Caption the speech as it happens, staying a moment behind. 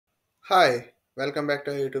Hi, welcome back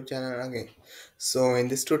to our YouTube channel again. So in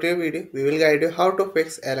this tutorial video, we will guide you how to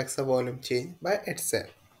fix Alexa volume change by itself.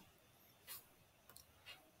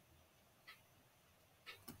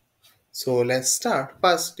 So let's start.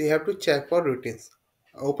 First, you have to check for routines.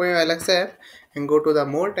 Open your Alexa app and go to the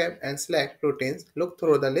More tab and select Routines. Look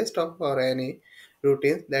through the list of or any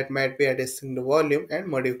routines that might be adjusting the volume and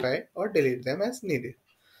modify or delete them as needed.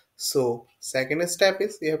 So, second step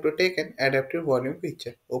is you have to take an adaptive volume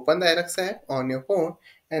feature. Open the Alexa app on your phone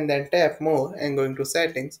and then tap More and go into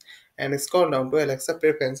Settings and scroll down to Alexa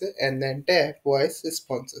Preferences and then tap Voice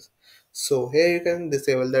Responses. So, here you can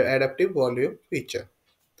disable the adaptive volume feature.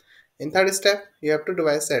 In third step, you have to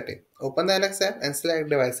device setting. Open the Alexa app and select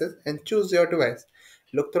devices and choose your device.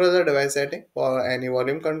 Look through the device setting for any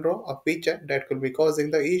volume control or feature that could be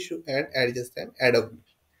causing the issue and adjust them accordingly.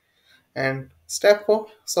 And step 4,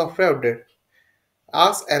 software update.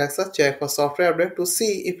 Ask Alexa check for software update to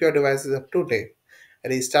see if your device is up to date.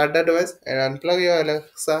 Restart the device and unplug your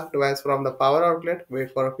Alexa device from the power outlet.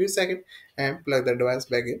 Wait for a few seconds and plug the device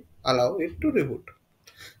back in. Allow it to reboot.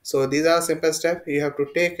 So these are simple steps you have to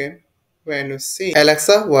take in when you see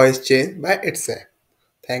Alexa voice change by itself.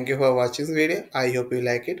 Thank you for watching this video. I hope you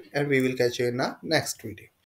like it and we will catch you in the next video.